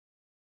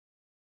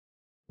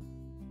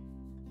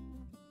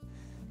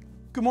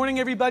Good morning,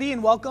 everybody,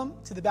 and welcome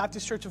to the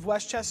Baptist Church of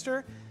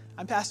Westchester.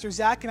 I'm Pastor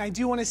Zach, and I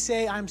do want to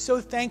say I'm so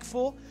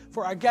thankful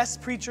for our guest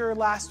preacher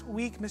last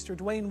week, Mr.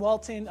 Dwayne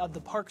Walton of the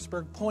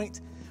Parksburg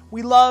Point.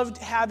 We loved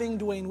having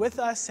Dwayne with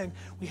us, and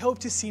we hope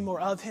to see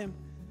more of him.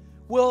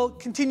 We'll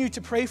continue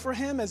to pray for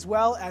him as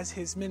well as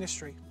his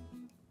ministry.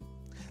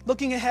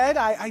 Looking ahead,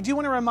 I do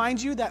want to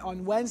remind you that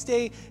on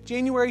Wednesday,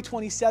 January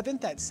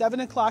 27th at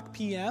 7 o'clock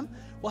p.m.,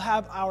 we'll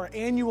have our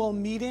annual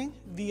meeting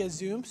via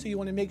Zoom, so you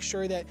want to make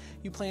sure that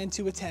you plan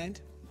to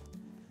attend.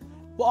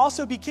 We'll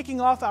also be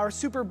kicking off our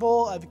Super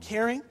Bowl of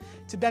Caring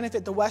to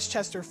benefit the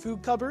Westchester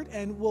Food Cupboard,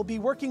 and we'll be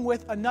working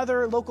with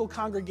another local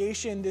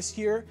congregation this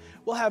year.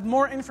 We'll have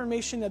more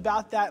information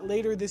about that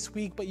later this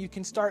week, but you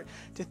can start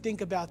to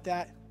think about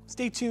that.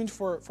 Stay tuned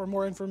for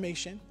more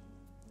information.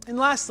 And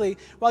lastly,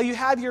 while you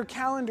have your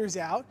calendars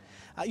out,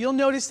 you'll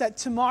notice that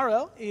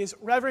tomorrow is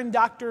Reverend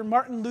Dr.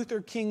 Martin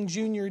Luther King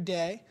Jr.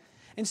 Day.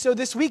 And so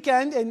this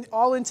weekend and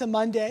all into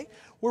Monday,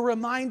 we're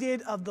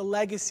reminded of the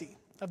legacy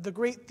of the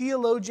great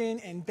theologian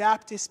and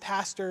Baptist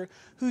pastor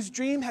whose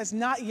dream has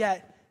not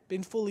yet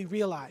been fully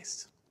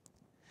realized.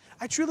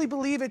 I truly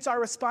believe it's our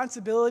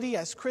responsibility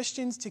as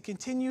Christians to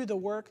continue the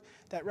work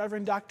that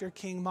Reverend Dr.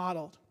 King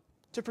modeled,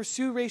 to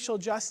pursue racial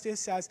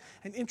justice as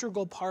an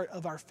integral part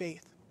of our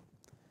faith.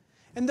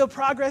 And though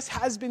progress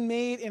has been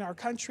made in our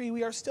country,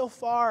 we are still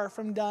far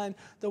from done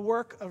the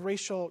work of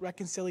racial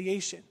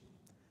reconciliation.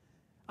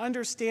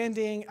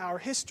 Understanding our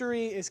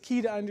history is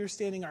key to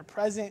understanding our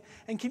present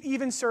and can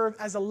even serve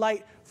as a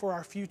light for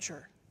our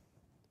future.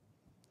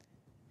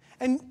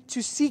 And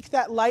to seek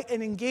that light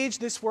and engage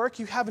this work,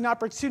 you have an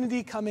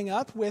opportunity coming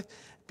up with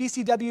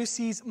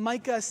BCWC's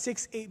Micah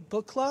 6-8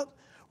 Book Club.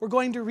 We're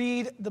going to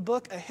read the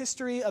book, A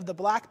History of the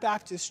Black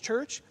Baptist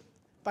Church,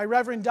 by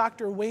Reverend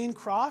Dr. Wayne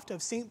Croft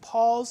of St.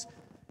 Paul's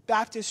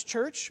Baptist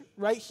Church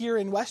right here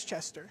in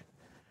Westchester.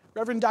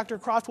 Reverend Dr.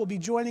 Croft will be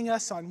joining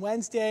us on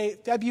Wednesday,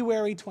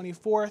 February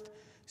 24th.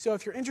 So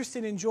if you're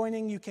interested in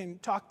joining, you can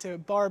talk to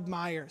Barb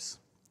Myers.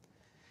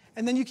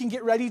 And then you can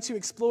get ready to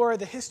explore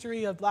the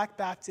history of Black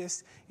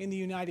Baptists in the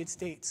United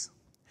States.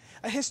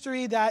 A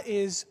history that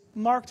is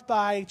marked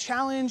by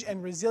challenge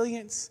and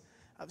resilience,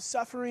 of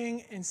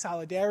suffering and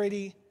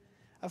solidarity,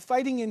 of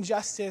fighting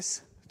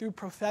injustice through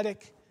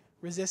prophetic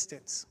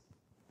resistance.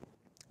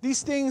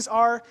 These things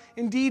are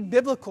indeed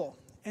biblical.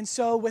 And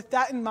so with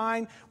that in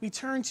mind, we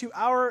turn to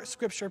our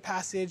scripture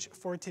passage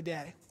for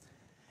today.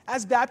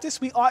 As Baptists,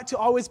 we ought to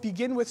always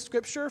begin with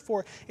scripture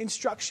for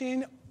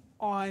instruction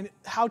on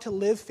how to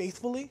live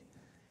faithfully.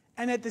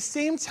 And at the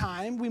same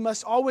time, we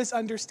must always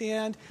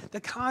understand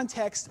the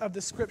context of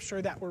the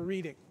scripture that we're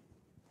reading.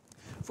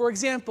 For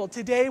example,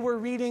 today we're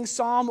reading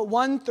Psalm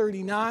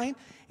 139,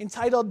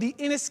 entitled The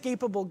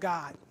Inescapable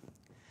God.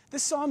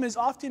 This psalm is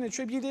often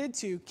attributed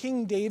to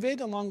King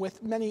David, along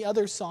with many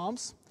other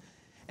psalms.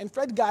 And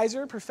Fred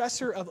Geiser,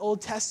 professor of Old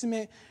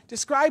Testament,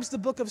 describes the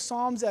book of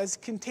Psalms as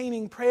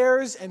containing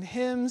prayers and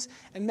hymns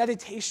and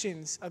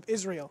meditations of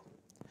Israel.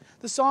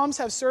 The Psalms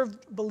have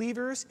served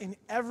believers in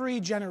every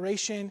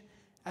generation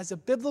as a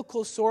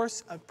biblical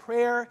source of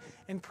prayer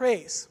and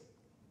praise,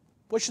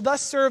 which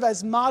thus serve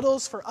as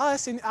models for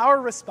us in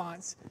our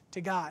response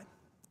to God.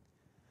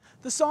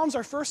 The Psalms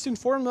are first and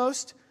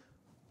foremost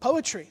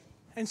poetry,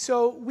 and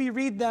so we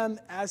read them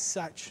as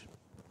such.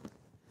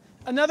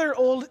 Another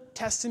Old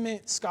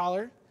Testament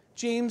scholar,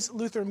 James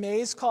Luther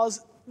Mays,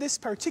 calls this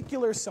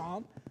particular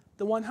psalm,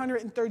 the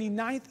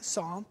 139th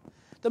Psalm,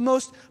 the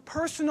most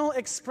personal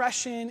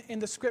expression in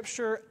the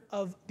scripture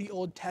of the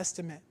Old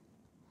Testament.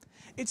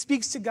 It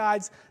speaks to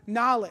God's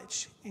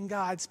knowledge and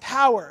God's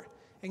power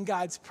and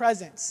God's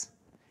presence.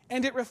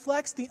 And it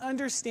reflects the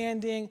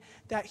understanding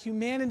that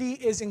humanity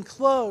is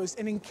enclosed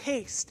and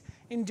encased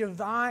in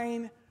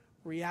divine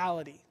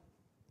reality.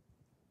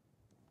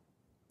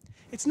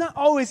 It's not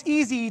always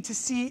easy to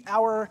see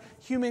our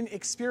human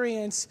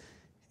experience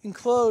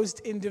enclosed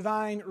in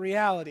divine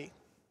reality.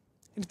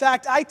 In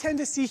fact, I tend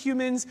to see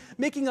humans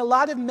making a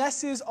lot of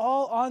messes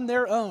all on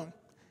their own,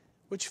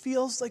 which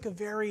feels like a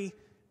very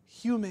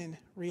human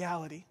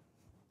reality.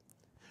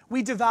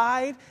 We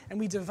divide and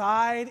we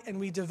divide and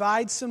we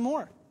divide some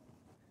more.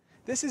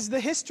 This is the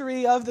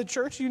history of the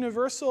Church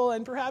Universal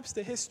and perhaps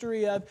the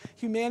history of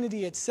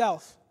humanity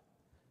itself.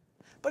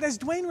 But as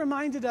Dwayne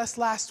reminded us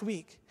last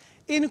week,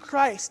 in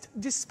Christ,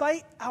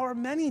 despite our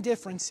many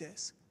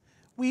differences,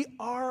 we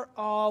are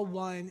all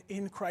one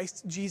in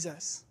Christ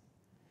Jesus.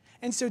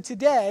 And so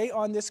today,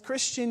 on this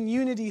Christian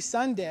Unity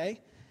Sunday,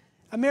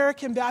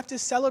 American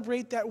Baptists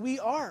celebrate that we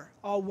are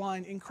all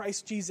one in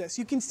Christ Jesus.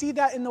 You can see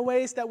that in the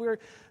ways that we're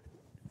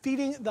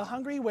feeding the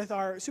hungry with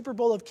our Super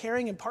Bowl of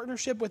Caring in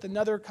partnership with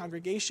another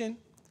congregation.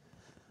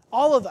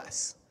 All of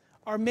us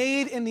are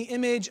made in the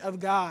image of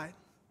God.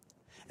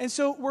 And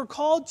so we're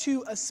called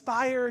to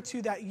aspire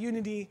to that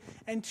unity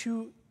and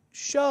to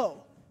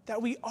show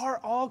that we are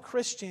all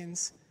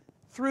Christians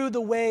through the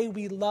way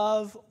we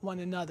love one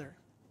another.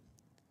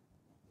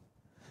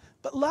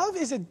 But love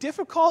is a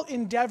difficult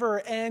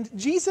endeavor, and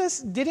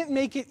Jesus didn't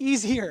make it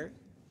easier,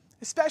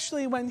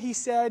 especially when he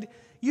said,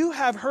 You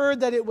have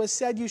heard that it was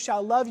said, you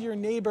shall love your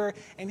neighbor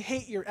and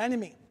hate your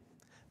enemy.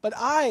 But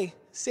I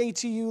say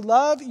to you,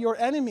 love your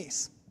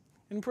enemies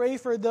and pray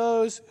for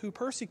those who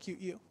persecute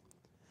you,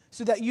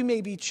 so that you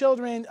may be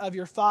children of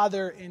your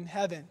Father in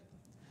heaven.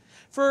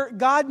 For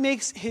God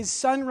makes his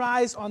sun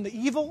rise on the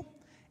evil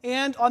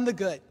and on the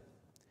good.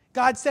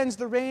 God sends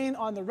the rain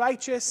on the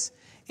righteous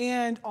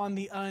and on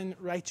the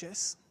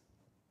unrighteous.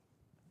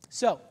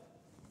 So,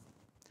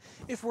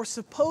 if we're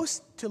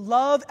supposed to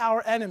love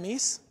our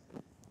enemies,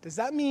 does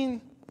that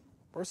mean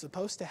we're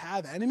supposed to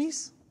have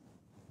enemies?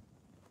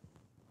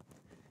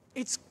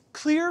 It's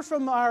clear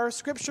from our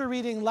scripture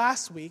reading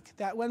last week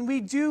that when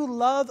we do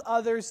love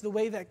others the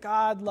way that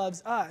God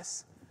loves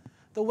us,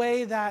 the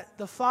way that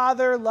the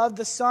Father loved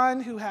the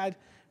Son who had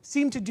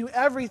seemed to do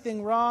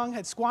everything wrong,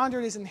 had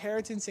squandered his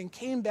inheritance and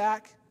came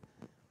back,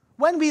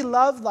 when we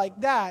love like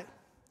that,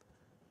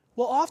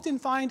 we'll often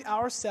find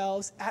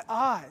ourselves at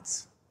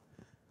odds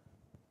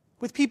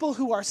with people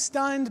who are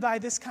stunned by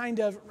this kind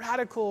of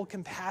radical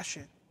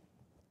compassion.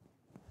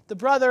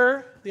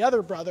 The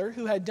other brother,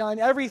 who had done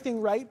everything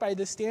right by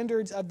the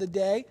standards of the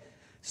day,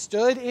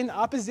 stood in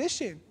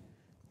opposition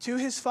to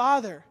his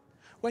father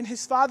when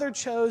his father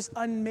chose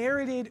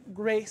unmerited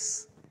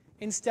grace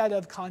instead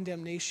of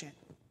condemnation.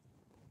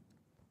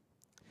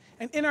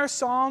 And in our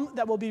psalm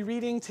that we'll be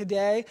reading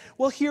today,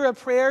 we'll hear a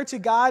prayer to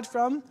God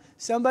from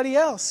somebody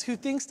else who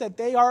thinks that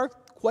they are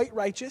quite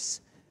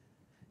righteous.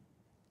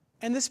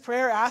 And this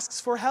prayer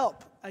asks for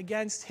help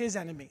against his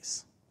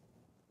enemies.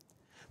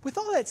 With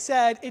all that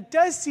said, it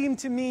does seem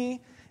to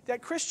me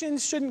that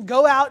Christians shouldn't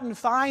go out and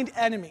find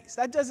enemies.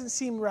 That doesn't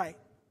seem right.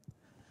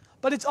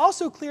 But it's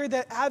also clear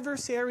that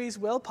adversaries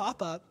will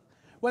pop up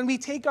when we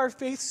take our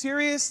faith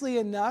seriously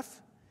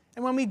enough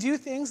and when we do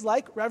things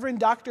like Reverend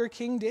Dr.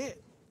 King did.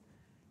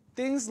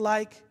 Things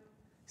like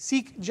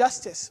seek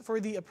justice for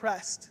the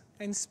oppressed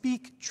and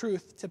speak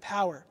truth to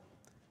power,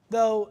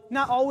 though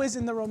not always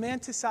in the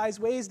romanticized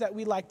ways that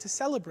we like to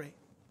celebrate.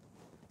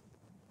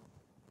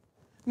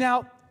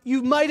 Now,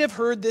 you might have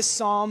heard this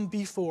psalm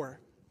before.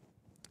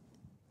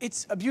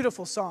 It's a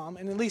beautiful psalm,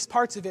 and at least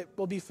parts of it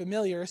will be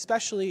familiar,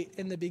 especially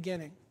in the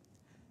beginning.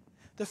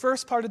 The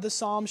first part of the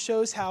psalm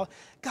shows how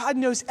God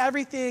knows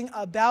everything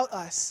about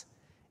us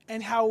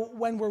and how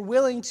when we're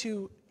willing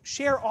to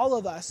share all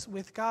of us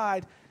with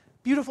God,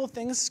 beautiful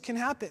things can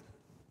happen.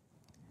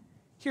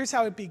 Here's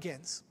how it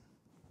begins.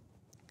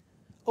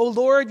 O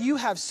Lord, you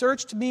have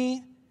searched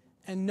me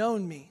and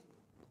known me.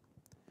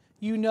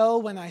 You know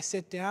when I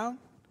sit down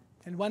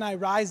and when I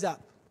rise up.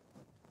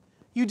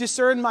 You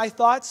discern my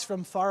thoughts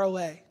from far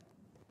away.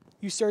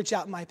 You search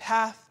out my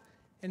path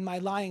and my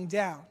lying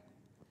down,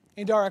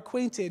 and are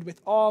acquainted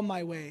with all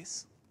my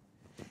ways.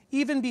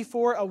 Even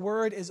before a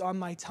word is on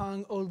my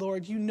tongue, O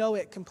Lord, you know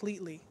it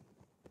completely.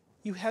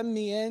 You hem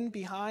me in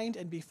behind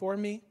and before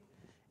me,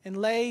 and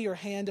lay your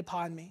hand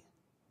upon me.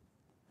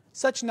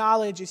 Such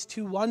knowledge is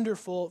too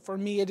wonderful for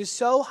me. It is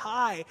so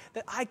high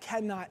that I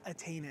cannot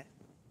attain it.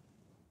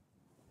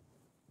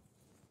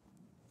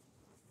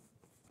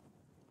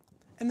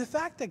 And the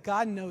fact that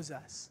God knows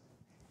us,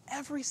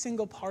 every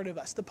single part of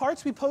us, the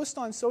parts we post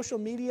on social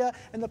media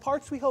and the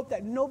parts we hope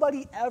that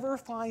nobody ever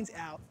finds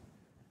out,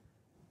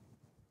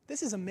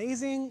 this is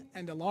amazing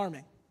and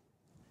alarming.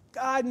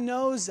 God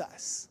knows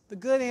us, the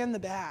good and the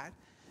bad,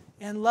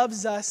 and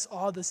loves us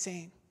all the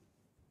same.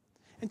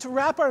 And to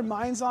wrap our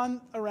minds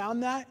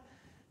around that,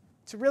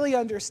 to really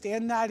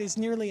understand that, is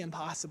nearly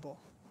impossible.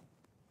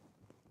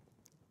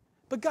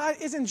 But God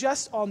isn't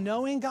just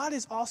all-knowing, God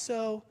is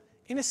also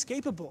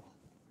inescapable.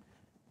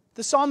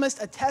 The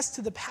psalmist attests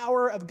to the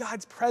power of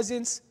God's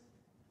presence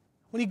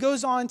when he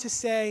goes on to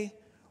say,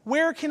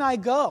 "Where can I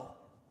go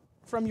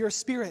from your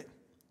spirit?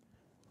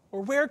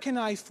 Or where can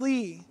I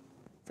flee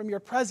from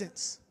your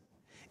presence?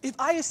 If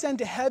I ascend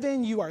to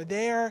heaven, you are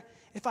there.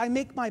 If I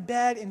make my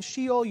bed in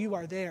Sheol, you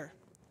are there.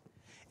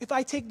 If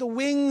I take the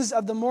wings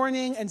of the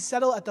morning and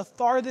settle at the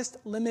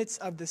farthest limits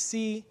of the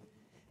sea,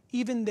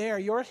 even there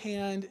your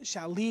hand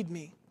shall lead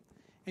me,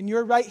 and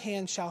your right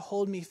hand shall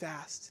hold me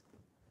fast.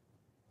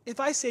 If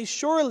I say,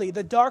 surely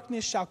the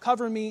darkness shall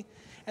cover me,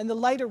 and the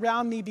light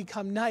around me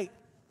become night,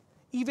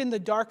 even the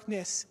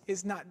darkness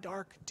is not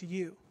dark to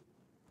you.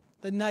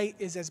 The night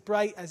is as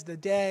bright as the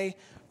day,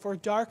 for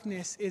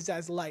darkness is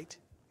as light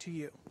to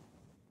you."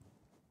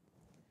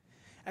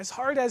 As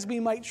hard as we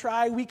might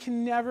try, we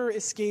can never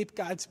escape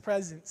God's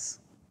presence.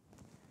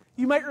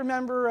 You might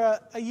remember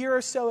a year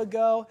or so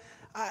ago,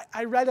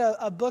 I read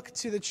a book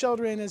to the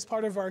children as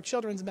part of our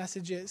children's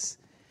messages.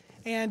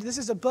 And this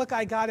is a book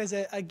I got as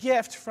a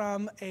gift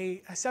from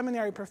a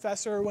seminary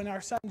professor when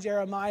our son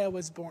Jeremiah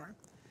was born.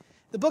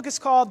 The book is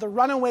called The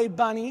Runaway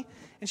Bunny,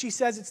 and she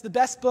says it's the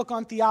best book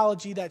on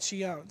theology that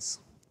she owns.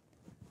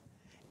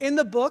 In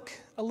the book,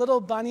 a little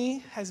bunny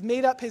has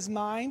made up his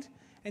mind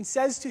and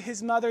says to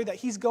his mother that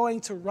he's going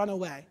to run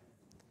away.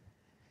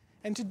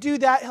 And to do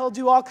that, he'll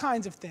do all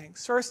kinds of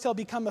things. First, he'll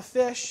become a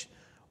fish,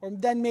 or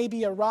then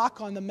maybe a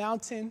rock on the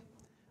mountain,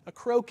 a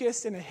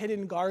crocus in a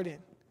hidden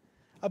garden,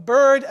 a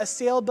bird, a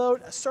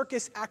sailboat, a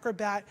circus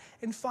acrobat,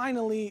 and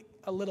finally,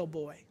 a little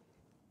boy.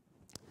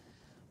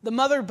 The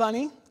mother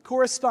bunny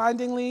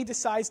correspondingly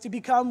decides to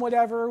become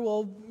whatever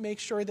will make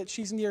sure that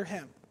she's near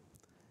him.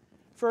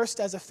 First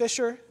as a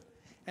fisher,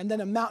 and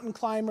then a mountain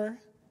climber,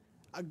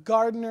 a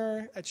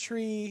gardener, a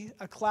tree,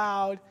 a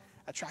cloud,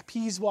 a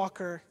trapeze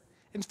walker,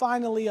 and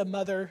finally a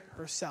mother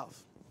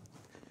herself.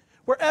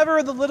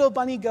 Wherever the little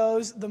bunny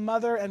goes, the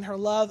mother and her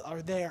love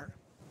are there.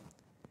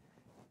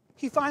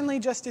 He finally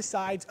just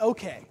decides,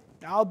 okay,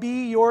 I'll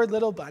be your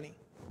little bunny,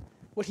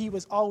 what he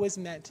was always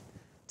meant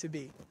to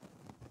be.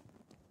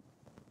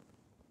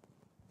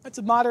 That's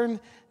a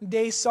modern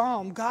day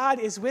psalm. God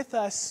is with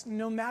us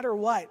no matter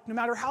what. No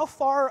matter how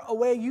far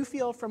away you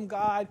feel from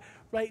God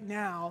right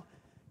now,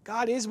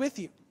 God is with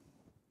you.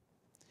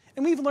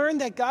 And we've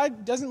learned that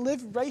God doesn't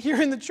live right here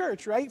in the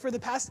church, right? For the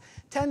past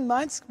 10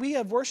 months, we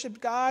have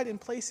worshiped God in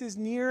places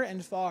near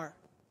and far.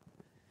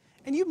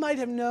 And you might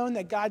have known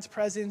that God's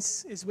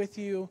presence is with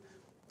you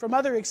from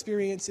other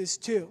experiences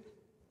too.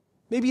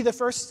 Maybe the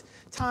first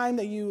time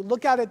that you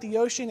look out at the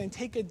ocean and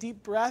take a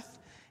deep breath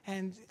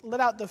and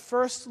let out the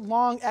first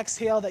long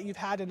exhale that you've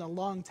had in a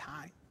long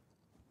time.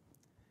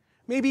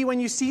 Maybe when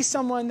you see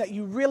someone that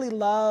you really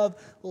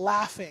love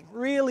laughing,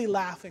 really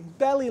laughing,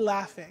 belly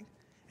laughing,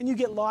 and you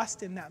get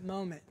lost in that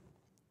moment.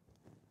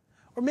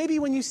 Or maybe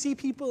when you see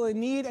people in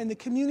need and the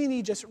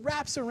community just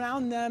wraps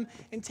around them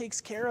and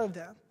takes care of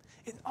them.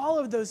 In all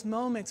of those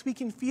moments, we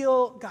can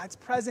feel God's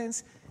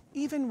presence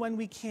even when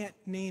we can't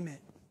name it.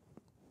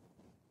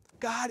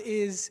 God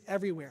is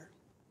everywhere.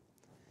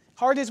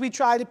 Hard as we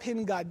try to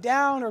pin God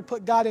down or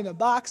put God in a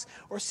box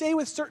or say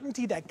with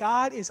certainty that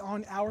God is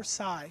on our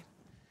side,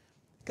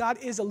 God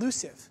is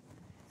elusive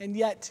and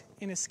yet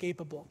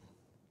inescapable.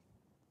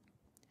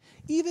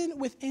 Even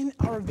within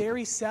our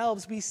very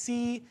selves, we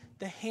see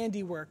the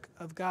handiwork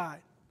of God.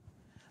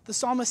 The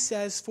psalmist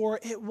says, "For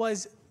it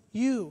was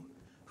you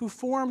who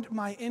formed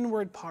my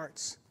inward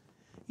parts.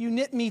 You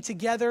knit me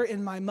together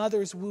in my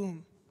mother's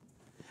womb.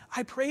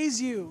 I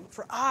praise you,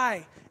 for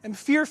I am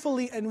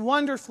fearfully and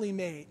wonderfully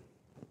made.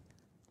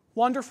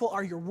 Wonderful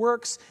are your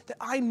works that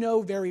I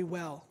know very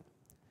well.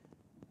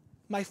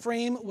 My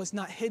frame was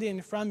not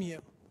hidden from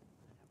you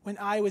when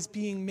I was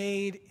being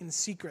made in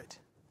secret,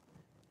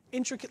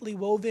 intricately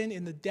woven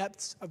in the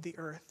depths of the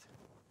earth.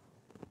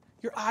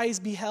 Your eyes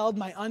beheld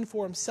my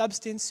unformed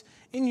substance.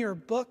 In your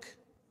book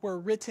were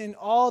written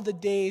all the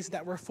days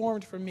that were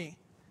formed for me,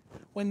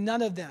 when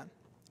none of them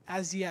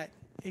as yet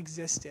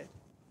existed."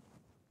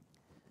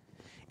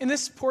 In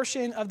this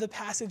portion of the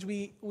passage,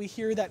 we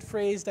hear that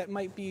phrase that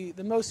might be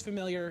the most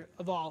familiar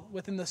of all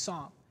within the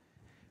psalm.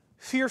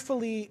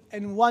 Fearfully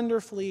and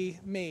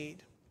wonderfully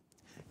made.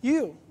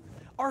 You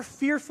are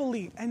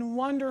fearfully and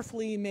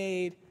wonderfully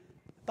made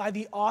by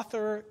the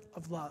author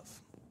of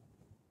love.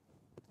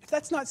 If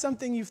that's not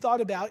something you've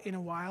thought about in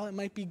a while, it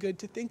might be good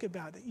to think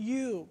about it.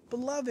 You,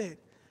 beloved,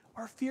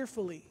 are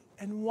fearfully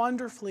and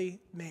wonderfully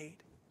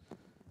made.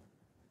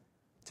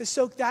 To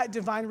soak that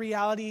divine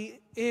reality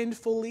in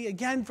fully,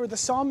 again, for the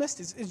psalmist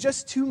is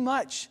just too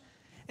much.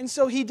 And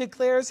so he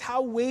declares,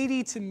 "How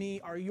weighty to me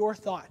are your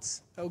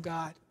thoughts, O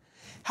God.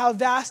 How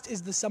vast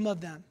is the sum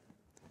of them.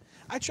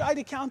 I try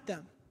to count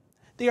them.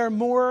 They are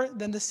more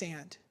than the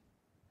sand.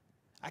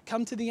 I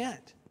come to the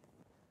end.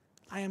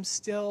 I am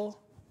still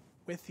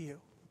with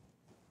you."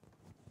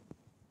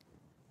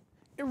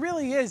 It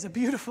really is a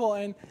beautiful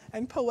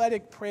and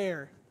poetic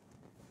prayer.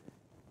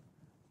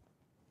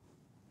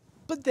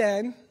 But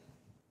then,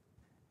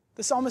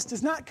 the psalmist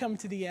does not come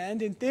to the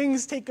end, and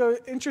things take an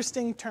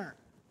interesting turn.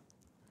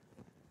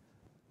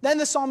 Then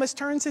the psalmist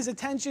turns his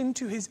attention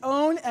to his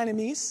own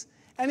enemies,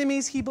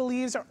 enemies he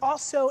believes are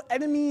also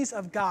enemies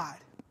of God.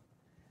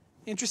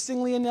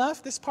 Interestingly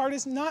enough, this part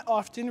is not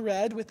often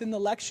read within the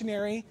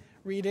lectionary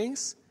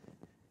readings.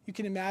 You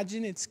can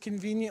imagine it's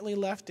conveniently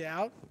left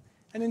out.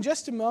 And in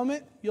just a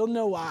moment, you'll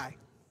know why.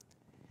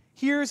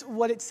 Here's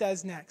what it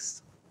says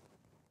next.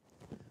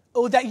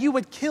 "Oh, that you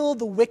would kill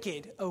the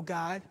wicked, O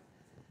God,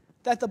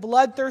 that the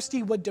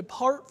bloodthirsty would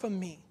depart from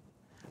me,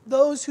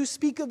 those who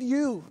speak of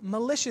you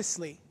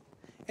maliciously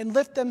and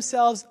lift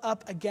themselves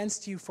up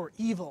against you for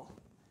evil.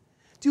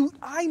 Do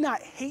I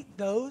not hate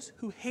those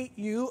who hate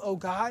you, O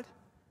God?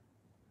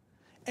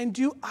 And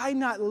do I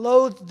not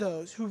loathe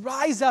those who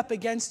rise up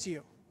against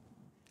you?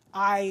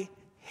 I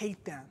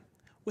hate them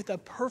with a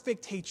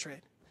perfect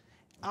hatred.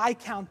 I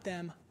count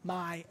them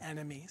my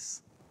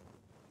enemies."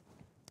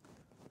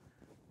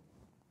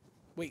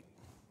 Wait.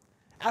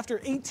 After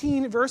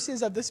 18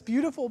 verses of this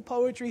beautiful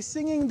poetry,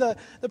 singing the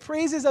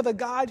praises of a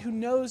God who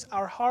knows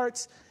our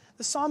hearts,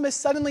 the psalmist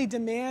suddenly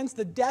demands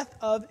the death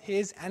of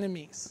his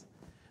enemies,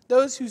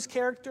 those whose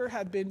character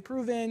have been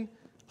proven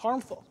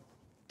harmful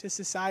to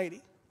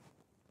society.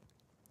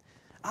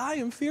 "I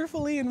am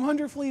fearfully and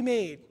wonderfully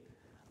made,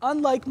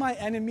 unlike my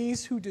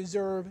enemies who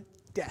deserve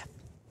death."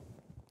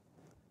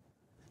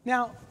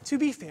 Now, to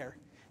be fair,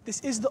 this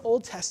is the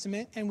Old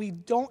Testament, and we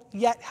don't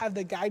yet have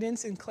the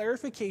guidance and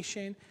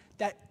clarification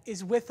that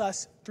is with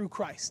us through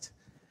Christ.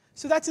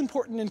 So that's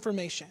important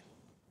information.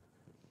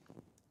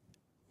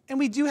 And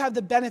we do have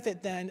the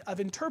benefit then of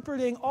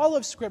interpreting all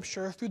of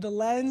Scripture through the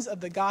lens of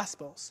the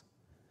Gospels,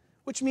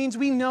 which means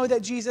we know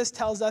that Jesus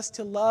tells us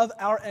to love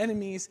our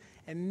enemies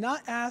and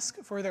not ask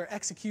for their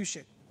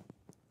execution.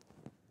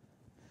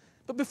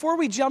 But before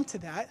we jump to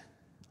that,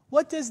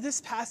 what does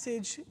this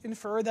passage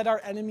infer that our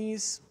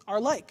enemies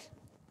are like?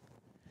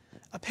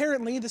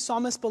 Apparently, the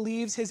psalmist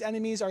believes his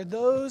enemies are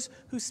those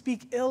who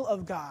speak ill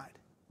of God,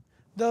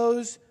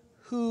 those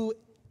who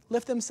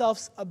lift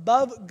themselves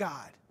above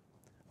God,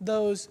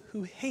 those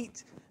who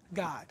hate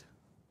God.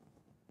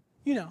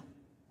 You know,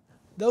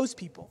 those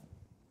people.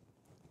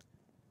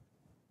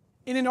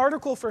 In an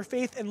article for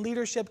Faith and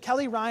Leadership,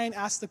 Kelly Ryan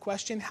asked the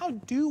question, how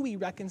do we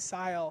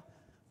reconcile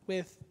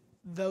with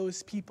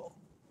those people?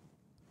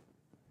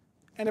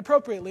 And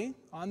appropriately,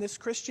 on this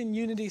Christian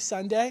Unity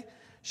Sunday,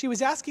 she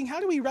was asking, how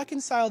do we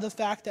reconcile the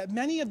fact that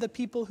many of the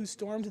people who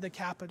stormed the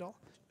Capitol,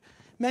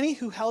 many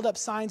who held up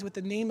signs with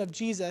the name of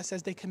Jesus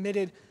as they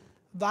committed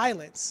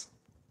violence,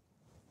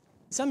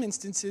 in some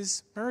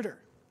instances, murder?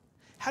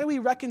 How do we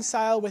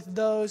reconcile with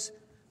those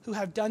who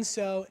have done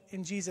so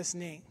in Jesus'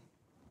 name?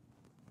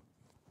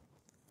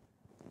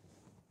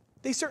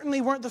 They certainly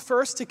weren't the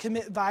first to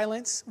commit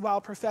violence while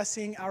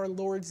professing our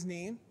Lord's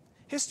name.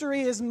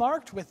 History is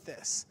marked with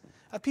this,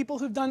 of people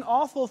who've done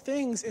awful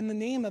things in the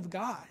name of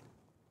God.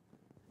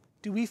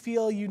 Do we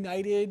feel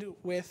united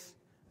with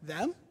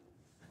them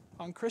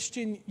on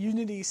Christian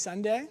Unity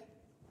Sunday?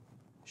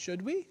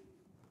 Should we?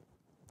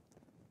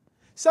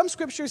 Some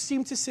scriptures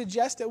seem to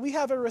suggest that we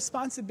have a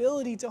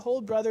responsibility to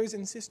hold brothers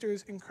and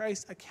sisters in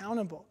Christ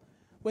accountable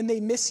when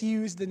they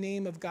misuse the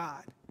name of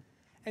God,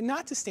 and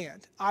not to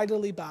stand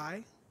idly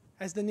by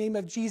as the name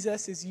of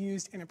Jesus is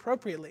used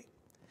inappropriately.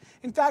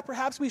 In fact,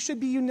 perhaps we should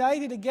be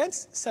united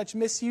against such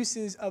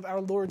misuses of our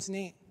Lord's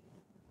name.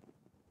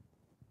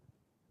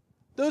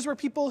 Those were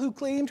people who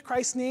claimed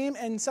Christ's name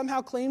and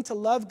somehow claimed to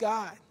love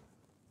God.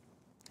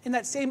 In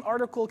that same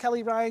article,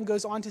 Kelly Ryan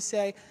goes on to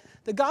say,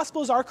 the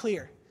Gospels are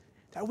clear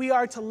that we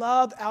are to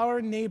love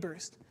our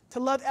neighbors, to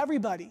love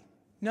everybody,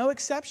 no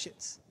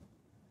exceptions.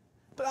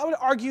 But I would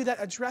argue that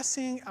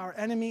addressing our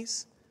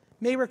enemies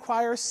may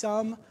require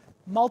some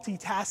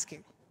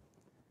multitasking.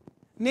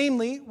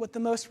 Namely, what the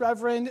Most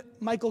Reverend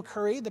Michael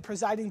Curry, the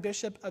presiding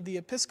bishop of the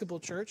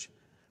Episcopal Church,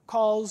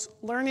 calls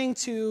learning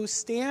to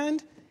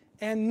stand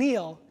and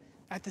kneel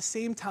at the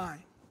same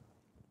time.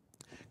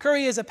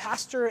 Curry is a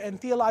pastor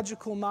and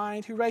theological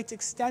mind who writes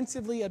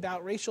extensively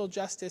about racial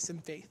justice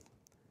and faith.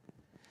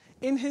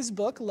 In his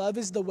book, Love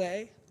is the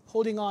Way,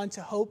 Holding On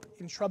to Hope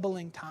in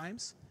Troubling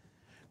Times,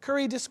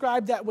 Curry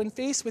described that when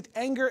faced with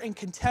anger and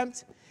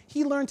contempt,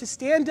 he learned to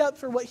stand up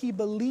for what he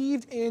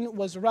believed in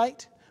was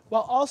right,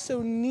 while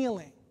also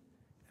kneeling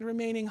and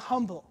remaining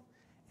humble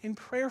and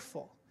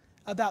prayerful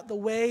about the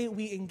way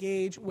we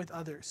engage with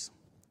others.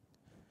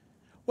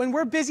 When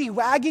we're busy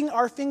wagging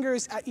our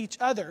fingers at each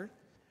other,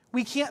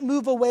 we can't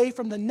move away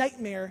from the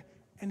nightmare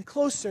and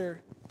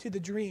closer to the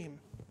dream,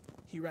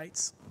 he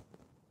writes.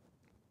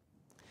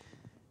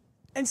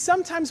 And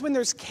sometimes when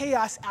there's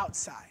chaos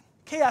outside,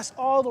 chaos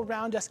all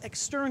around us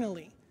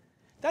externally,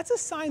 that's a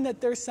sign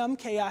that there's some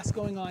chaos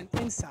going on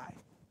inside.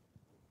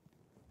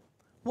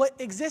 What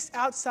exists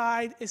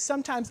outside is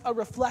sometimes a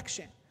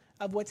reflection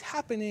of what's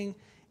happening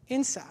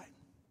inside.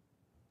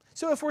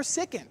 So if we're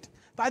sickened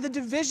by the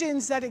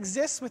divisions that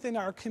exist within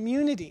our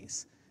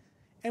communities,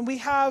 and we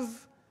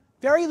have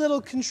very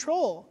little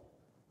control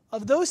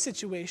of those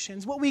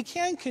situations, what we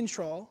can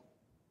control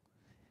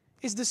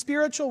is the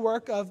spiritual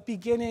work of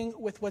beginning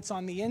with what's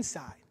on the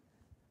inside,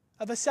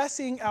 of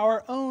assessing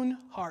our own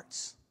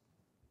hearts.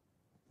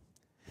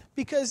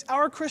 Because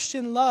our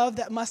Christian love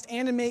that must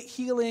animate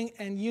healing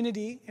and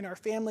unity in our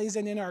families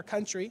and in our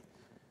country,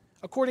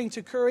 according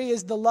to Curry,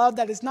 is the love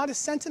that is not a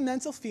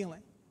sentimental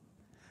feeling,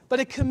 but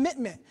a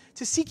commitment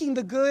to seeking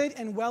the good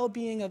and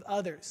well-being of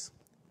others,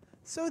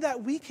 so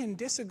that we can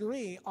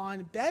disagree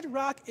on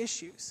bedrock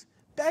issues,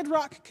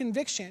 bedrock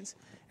convictions,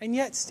 and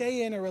yet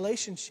stay in a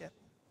relationship.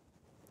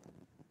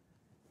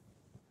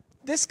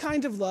 This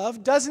kind of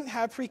love doesn't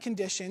have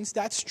preconditions,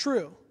 that's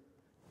true,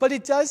 but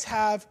it does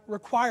have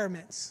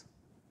requirements.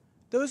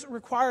 Those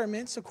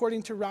requirements,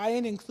 according to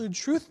Ryan, include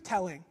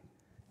truth-telling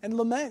and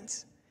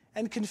lament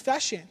and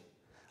confession,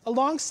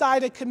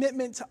 alongside a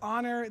commitment to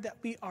honor that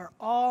we are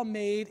all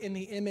made in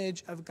the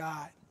image of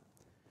God.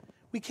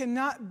 We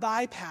cannot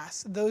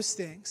bypass those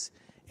things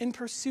in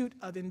pursuit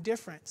of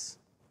indifference,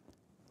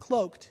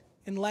 cloaked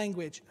in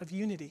language of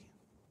unity.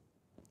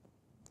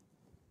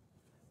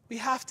 We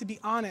have to be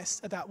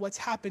honest about what's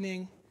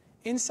happening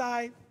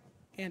inside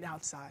and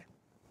outside.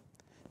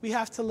 We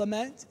have to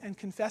lament and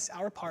confess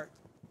our part.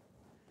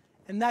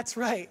 And that's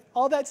right,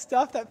 all that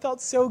stuff that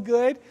felt so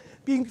good,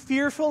 being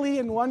fearfully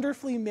and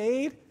wonderfully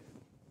made,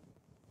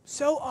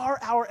 so are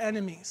our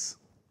enemies,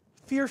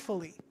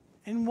 fearfully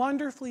and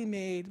wonderfully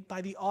made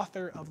by the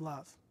author of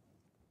love.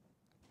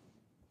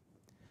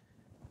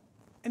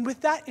 And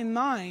with that in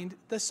mind,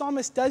 the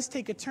psalmist does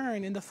take a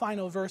turn in the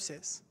final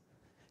verses.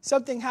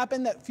 Something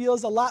happened that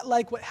feels a lot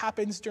like what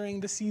happens during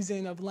the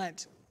season of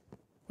Lent,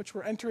 which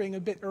we're entering a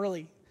bit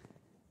early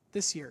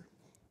this year.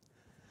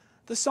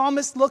 The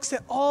psalmist looks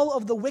at all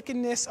of the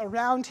wickedness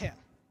around him,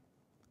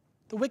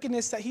 the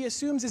wickedness that he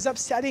assumes is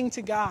upsetting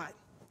to God,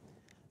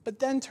 but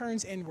then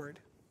turns inward.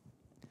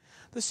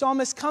 The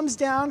psalmist comes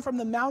down from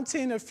the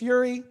mountain of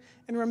fury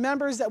and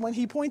remembers that when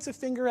he points a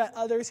finger at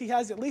others, he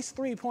has at least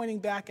 3 pointing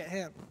back at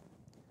him.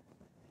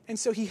 And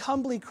so he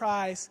humbly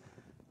cries,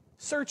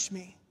 "Search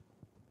me,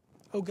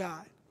 O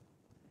God,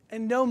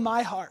 and know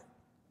my heart.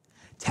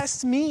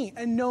 Test me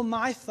and know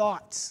my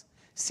thoughts.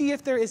 See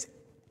if there is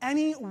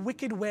any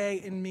wicked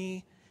way in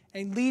me,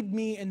 and lead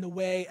me in the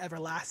way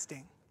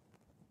everlasting."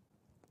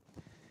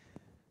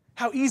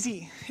 How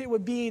easy it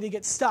would be to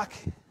get stuck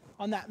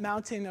on that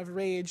mountain of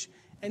rage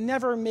and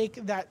never make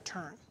that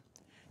turn.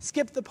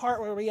 Skip the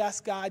part where we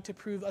ask God to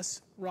prove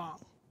us wrong.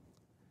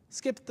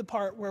 Skip the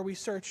part where we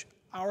search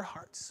our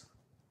hearts.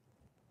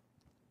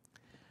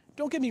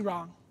 Don't get me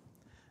wrong.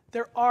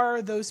 There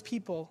are those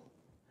people,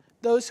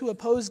 those who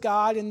oppose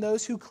God and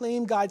those who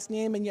claim God's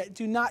name and yet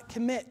do not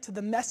commit to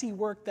the messy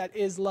work that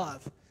is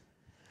love.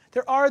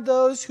 There are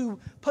those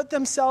who put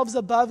themselves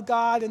above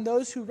God and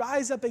those who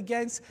rise up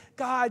against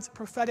God's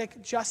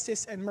prophetic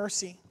justice and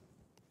mercy.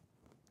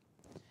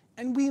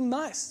 And we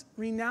must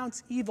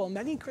renounce evil.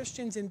 Many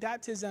Christians in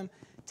baptism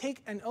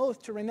take an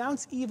oath to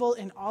renounce evil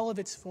in all of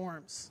its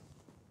forms.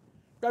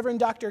 Reverend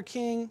Dr.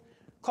 King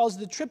calls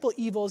the triple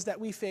evils that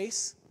we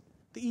face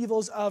the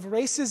evils of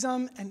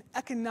racism and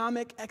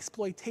economic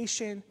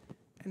exploitation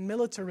and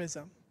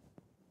militarism.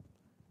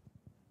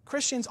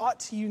 Christians ought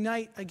to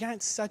unite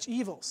against such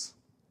evils.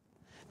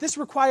 This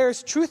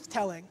requires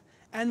truth-telling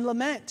and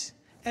lament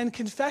and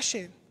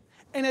confession.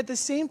 And at the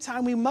same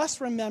time, we must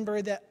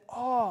remember that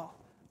all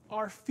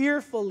are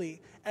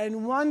fearfully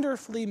and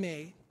wonderfully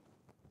made.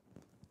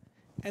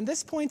 And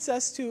this points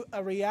us to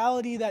a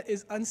reality that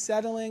is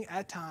unsettling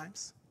at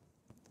times.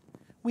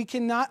 We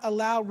cannot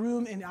allow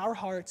room in our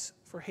hearts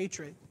for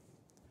hatred.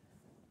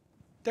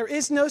 There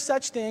is no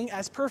such thing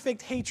as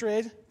perfect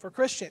hatred for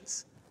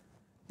Christians,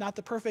 not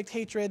the perfect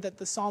hatred that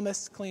the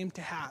psalmist claimed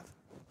to have.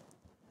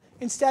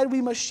 Instead,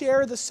 we must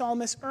share the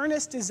psalmist's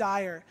earnest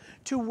desire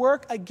to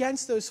work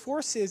against those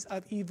forces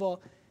of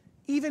evil,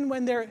 even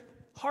when they're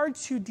hard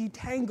to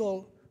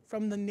detangle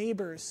from the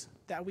neighbors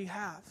that we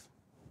have.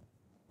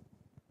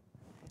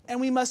 And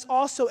we must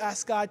also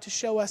ask God to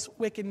show us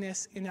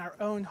wickedness in our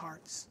own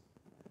hearts.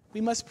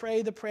 We must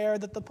pray the prayer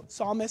that the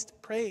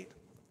psalmist prayed.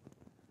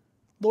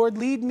 Lord,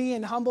 lead me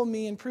and humble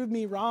me and prove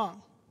me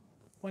wrong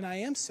when I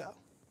am so.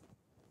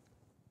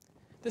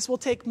 This will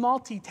take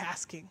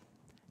multitasking,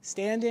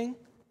 standing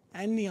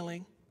and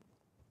kneeling.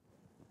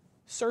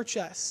 Search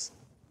us,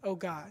 O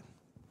God.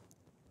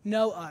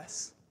 Know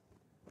us.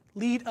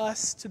 Lead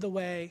us to the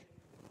way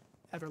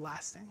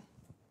everlasting.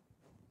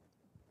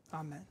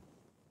 Amen.